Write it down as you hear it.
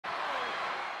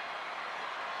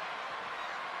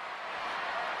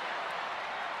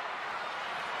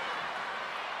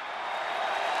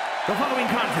The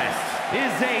following contest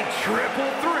is a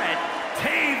triple threat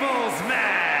tables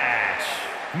match.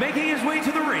 Making his way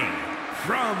to the ring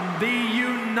from the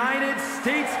United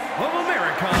States of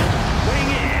America,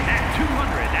 weighing in at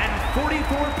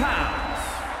 244 pounds,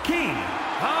 King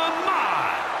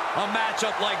Ahmad. A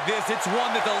matchup like this, it's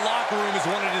one that the locker room has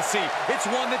wanted to see. It's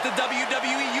one that the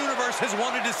WWE Universe has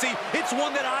wanted to see. It's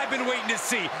one that I've been waiting to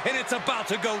see, and it's about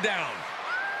to go down.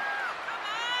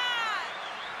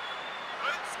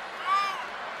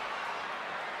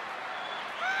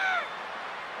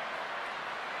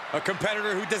 A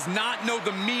competitor who does not know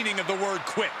the meaning of the word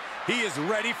quit. He is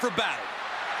ready for battle.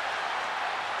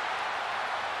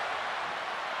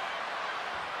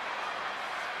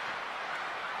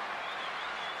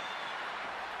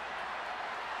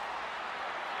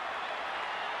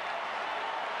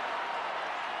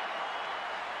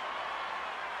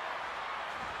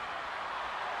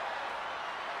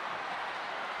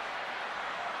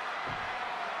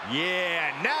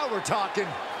 Yeah, now we're talking.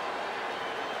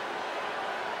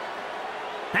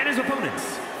 And his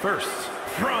opponents, first,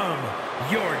 from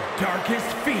your darkest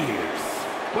fears,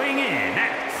 weighing in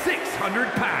at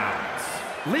 600 pounds,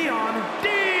 Leon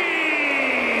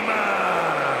Demon.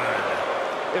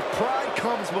 If pride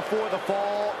comes before the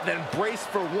fall, then brace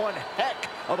for one heck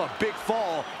of a big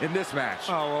fall in this match.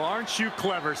 Oh, well, aren't you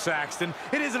clever, Saxton?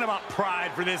 It isn't about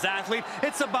pride for this athlete.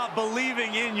 It's about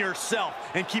believing in yourself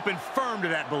and keeping firm to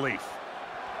that belief.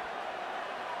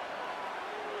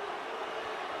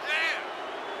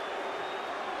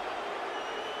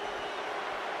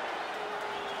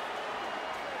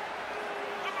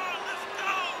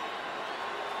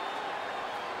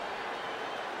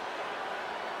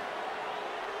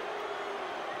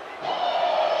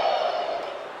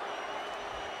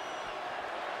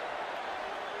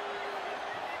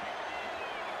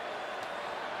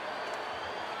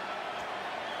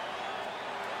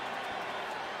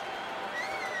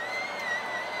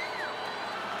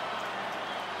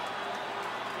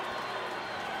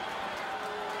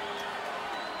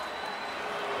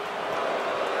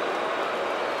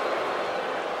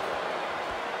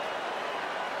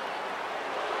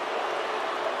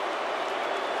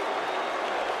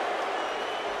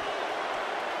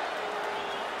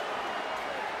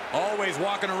 Always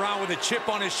walking around with a chip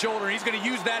on his shoulder. He's going to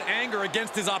use that anger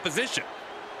against his opposition.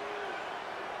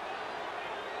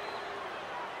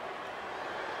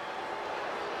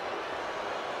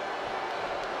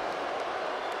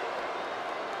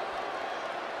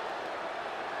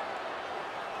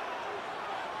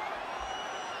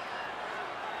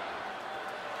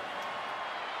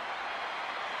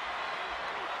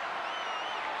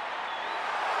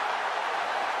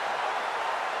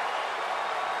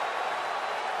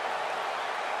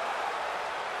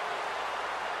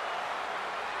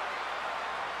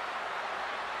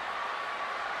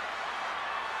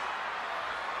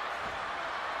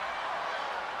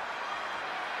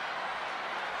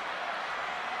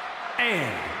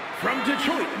 And from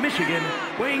Detroit, Michigan,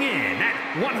 weighing in at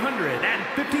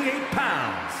 158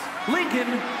 pounds, Lincoln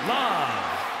Love.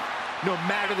 No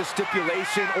matter the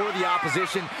stipulation or the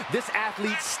opposition, this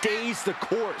athlete stays the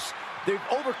course. They've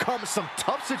overcome some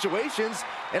tough situations,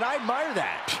 and I admire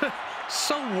that.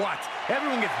 So what?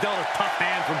 Everyone gets dealt a tough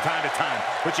hand from time to time,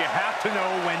 but you have to know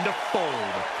when to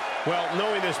fold. Well,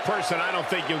 knowing this person, I don't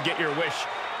think you'll get your wish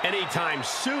anytime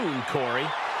soon, Corey.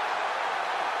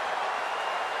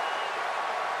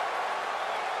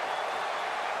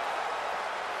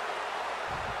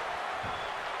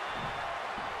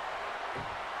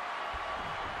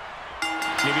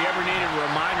 If you ever needed a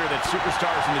reminder that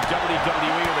superstars in the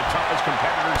WWE are the toughest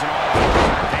competitors in all of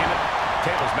entertainment,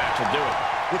 tables match will do it.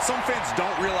 What some fans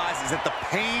don't realize is that the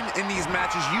pain in these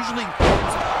matches usually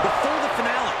comes before the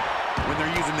finale, when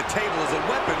they're using the table as a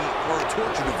weapon or a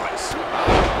torture device. I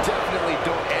definitely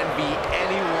don't envy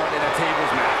anyone in a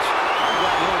tables match. I'm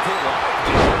glad the only table I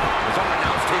do is on an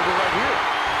announce table right here.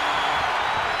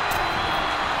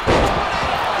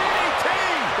 DDT!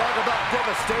 Talk about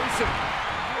devastation.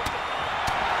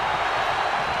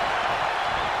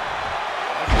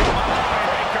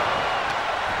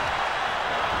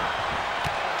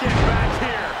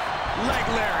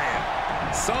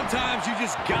 Sometimes you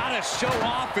just gotta show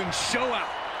off and show out.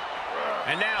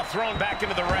 And now thrown back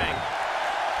into the ring.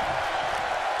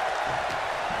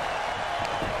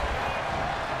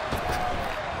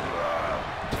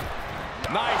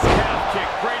 Nice calf kick,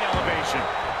 great elevation.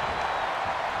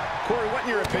 Corey, what in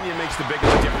your opinion makes the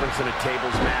biggest difference in a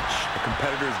tables match? A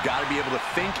competitor's got to be able to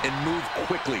think and move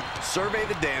quickly, survey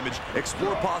the damage,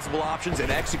 explore possible options,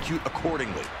 and execute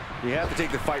accordingly. You have to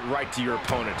take the fight right to your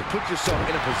opponent. To put yourself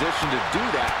in a position to do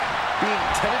that, being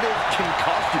tentative can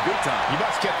cost you big time. You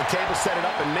must get the table, set it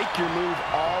up, and make your move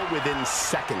all within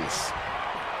seconds.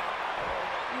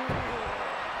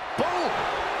 Boom!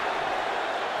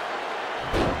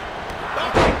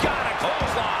 Oh, my God, a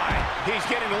clothesline. He's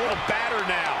getting a little battered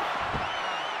now.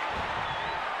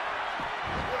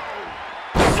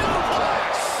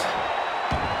 Suplex!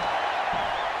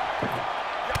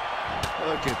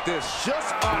 Look at this,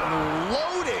 just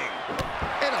unloading.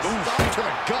 And a stop to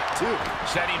the gut, too.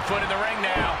 Setting foot in the ring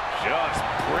now. Just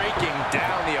breaking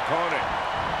down the opponent.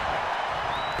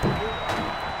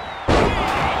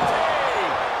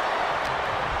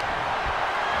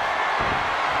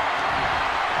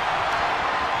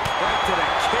 Right to the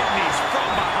kidneys from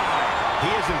behind. He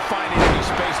isn't finding any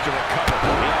space to recover.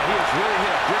 Yeah, he has really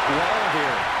hit a brick wall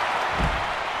here.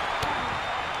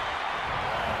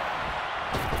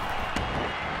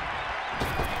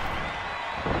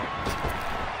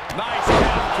 Nice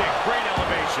calf kick. Great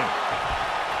elevation.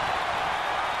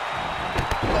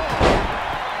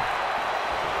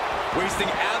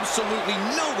 Wasting absolutely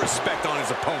no respect on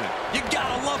his opponent. You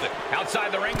gotta love it.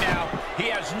 Outside the ring now. He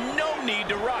has no need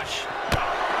to rush. Out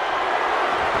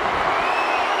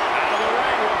of the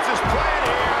ring. What's his plan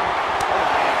here?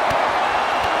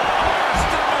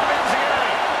 Still no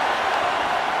Enziguri.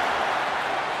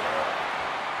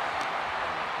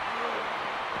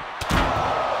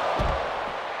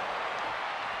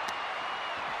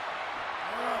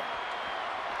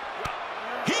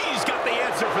 He's got the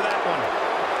answer for that one.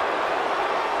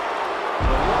 The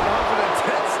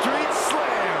 110th Street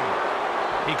Slam.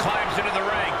 He climbs into the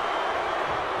ring.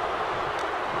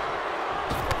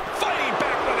 Fighting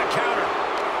back with a counter.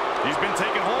 He's been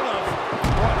taken hold of.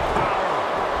 What power.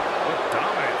 What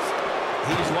dominance.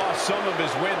 He's lost some of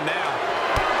his wind now.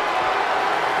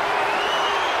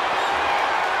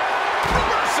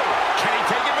 Reversal. Can he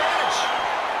take advantage?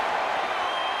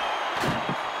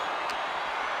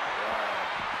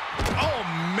 Oh,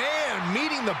 man,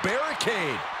 meeting the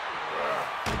barricade.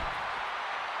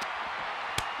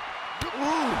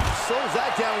 Ooh, slows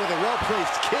that down with a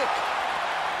well-placed kick.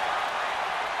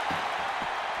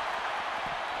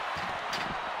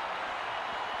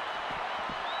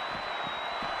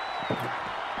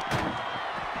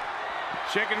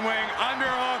 Chicken wing,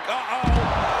 underhook, half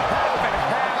and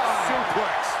half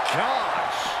suplex.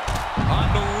 Gosh.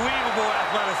 Unbelievable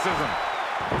athleticism.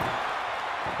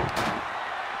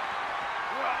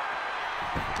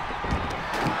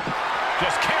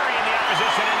 Just carrying the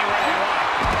opposition anywhere they want.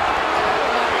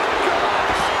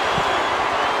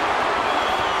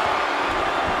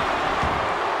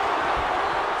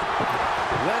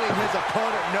 Letting his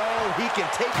opponent know he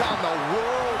can take on the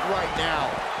world right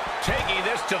now. Taking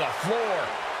this to the floor.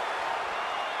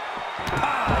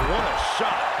 What a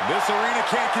shot. This arena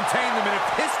can't contain them, and if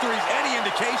history's any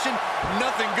indication,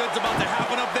 nothing good's about to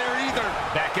happen up there either.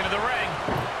 Back into the ring.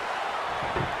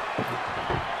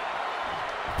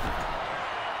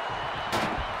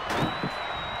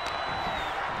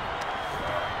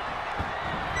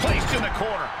 Placed in the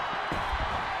corner.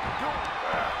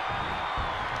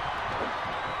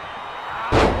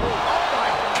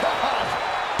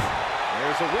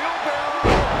 There's a wheelbarrow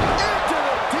into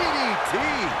the DDT.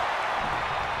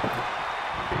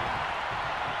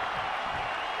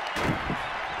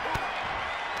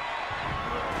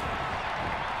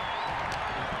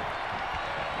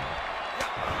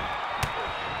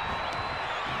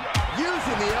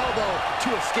 Using the elbow to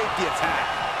escape the attack.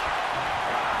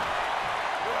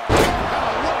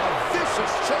 Oh, what a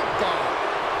vicious choke bomb.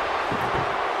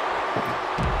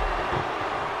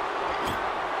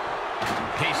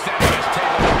 He's setting his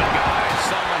table up, and guys,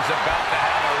 someone's about to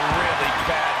have a really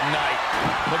bad night.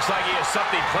 Looks like he has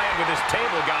something planned with his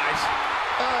table, guys.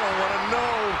 I don't want to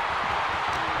know.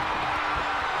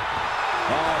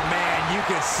 Oh, man, you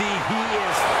can see he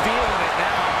is feeling it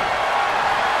now.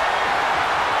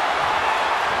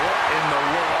 What in the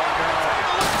world now?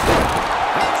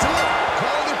 That's it.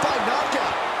 Calling it by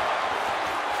knockout.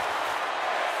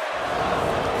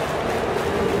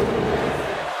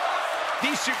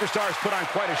 These superstars put on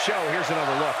quite a show. Here's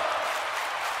another look.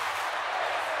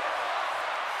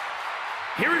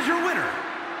 Here is your winner,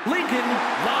 Lincoln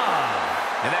Love.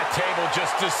 And that table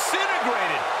just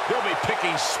disintegrated. They'll be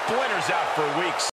picking splinters out for weeks.